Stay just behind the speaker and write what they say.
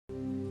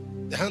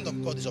The hand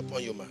of God is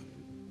upon you, man.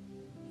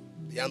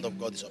 The hand of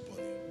God is upon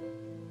you.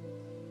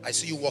 I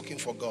see you working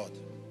for God.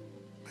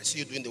 I see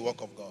you doing the work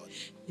of God.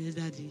 Yes,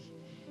 Daddy.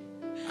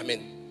 I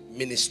mean,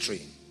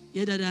 ministry.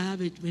 Yeah, Daddy, I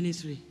have a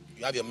ministry.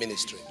 You have your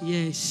ministry.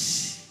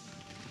 Yes.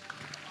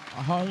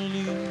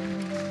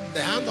 Hallelujah.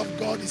 The hand of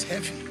God is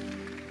heavy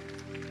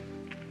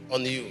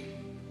on you.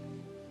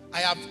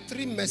 I have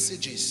 3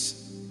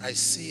 messages I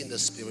see in the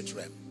spirit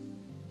realm.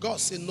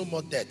 God said no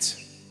more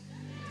death.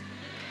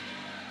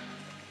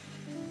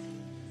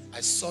 I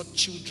saw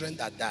children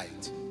that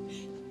died.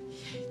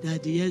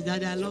 Daddy, yes,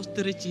 Daddy, I lost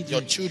 3 children.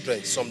 Your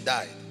children, some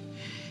died.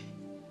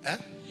 Huh?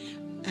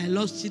 I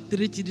lost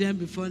 3 children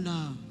before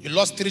now. You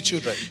lost 3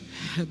 children?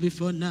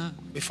 Before now.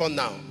 Before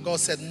now.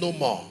 God said no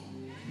more.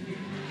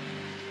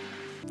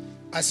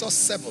 I saw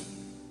 7.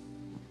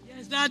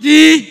 Yes,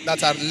 Daddy.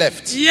 That are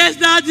left. Yes,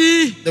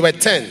 Daddy. There were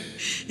 10.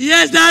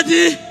 Yes,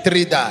 Daddy.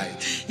 3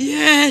 died.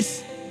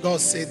 Yes.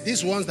 God said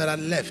these ones that are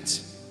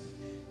left,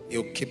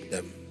 He'll keep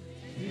them.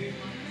 He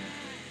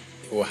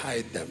will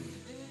hide them.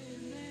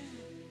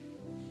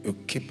 He'll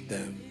keep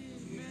them.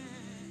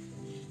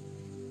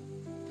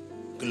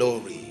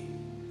 Glory.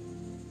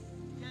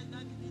 Yes,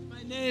 that is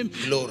my name.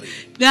 Glory.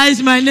 That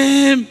is my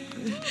name.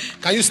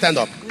 Can you stand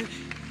up?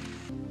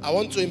 I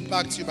want to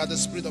impact you by the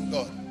Spirit of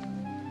God.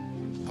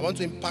 I want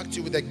to impact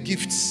you with the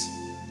gifts,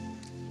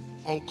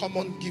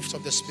 uncommon gifts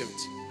of the Spirit.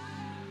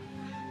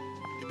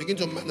 You begin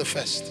to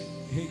manifest.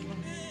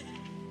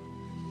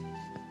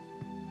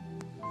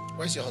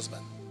 Where's your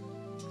husband?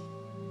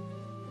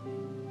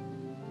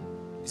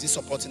 Is he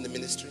supporting the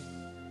ministry?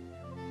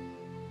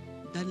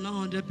 That's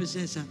not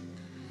 100%, sir.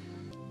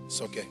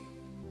 It's okay.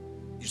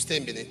 You stay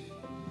in Benin.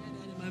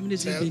 My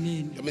ministry is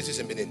Benin. Your ministry is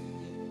in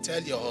Benin.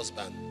 Tell your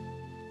husband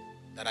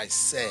that I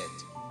said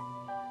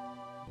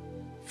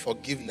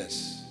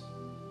forgiveness,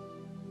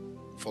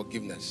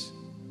 forgiveness,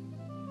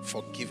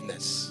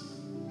 forgiveness,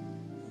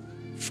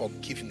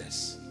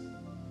 forgiveness.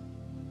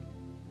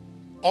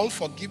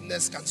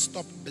 Unforgiveness can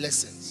stop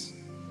blessings.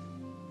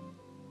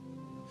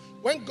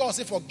 When God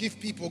says forgive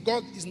people,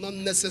 God is not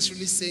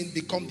necessarily saying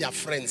become their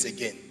friends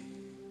again.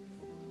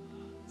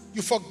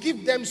 You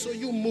forgive them so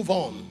you move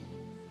on.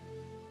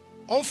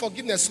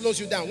 Unforgiveness slows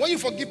you down. When you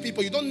forgive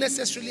people, you don't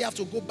necessarily have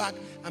to go back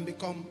and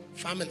become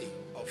family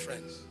or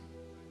friends.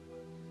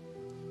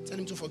 Tell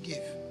him to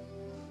forgive.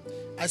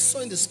 I saw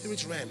in the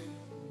spirit realm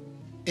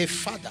a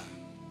father.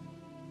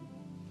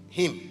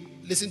 Him.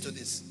 Listen to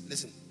this.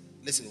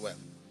 Listen well.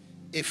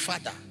 A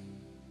father.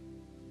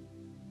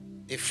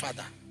 A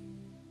father.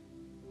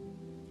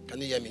 Can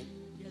you hear me?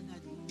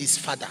 His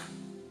father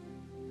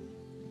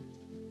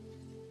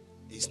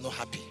is not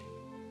happy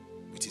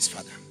with his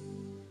father.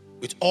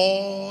 With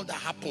all that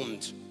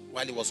happened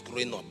while he was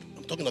growing up.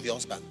 I'm talking of your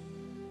husband.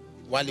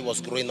 While he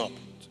was growing up.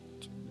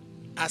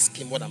 Ask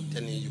him what I'm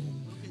telling you.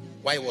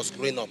 While he was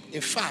growing up.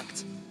 In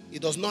fact, he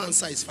does not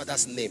answer his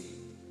father's name.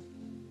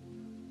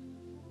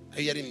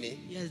 Are you hearing me?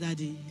 Yes,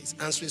 Daddy. He's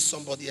answering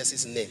somebody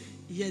else's name.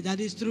 Yes,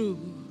 that is true.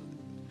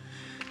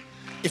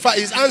 In fact,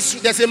 he's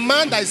answering. There's a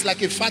man that is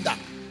like a father.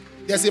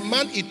 There's a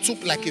man he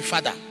took like a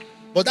father.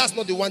 But that's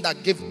not the one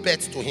that gave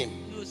birth to him.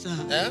 No,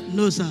 sir. Eh?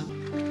 No, sir.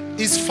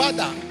 His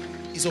father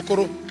is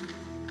Okoro.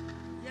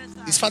 Yes,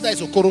 sir. His father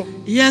is Okoro.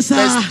 Yes,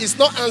 sir. He's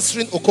not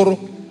answering Okoro.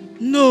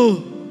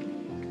 No.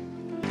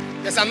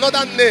 There's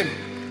another name.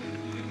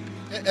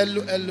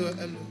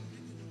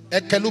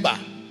 Ekeluba.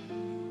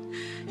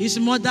 His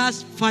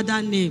mother's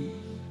father name.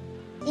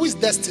 Who is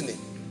Destiny?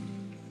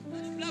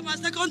 My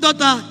second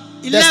daughter.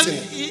 He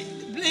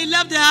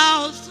left the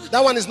house.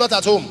 That one is not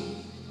at home.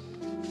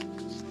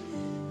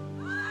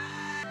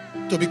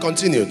 To be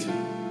continued.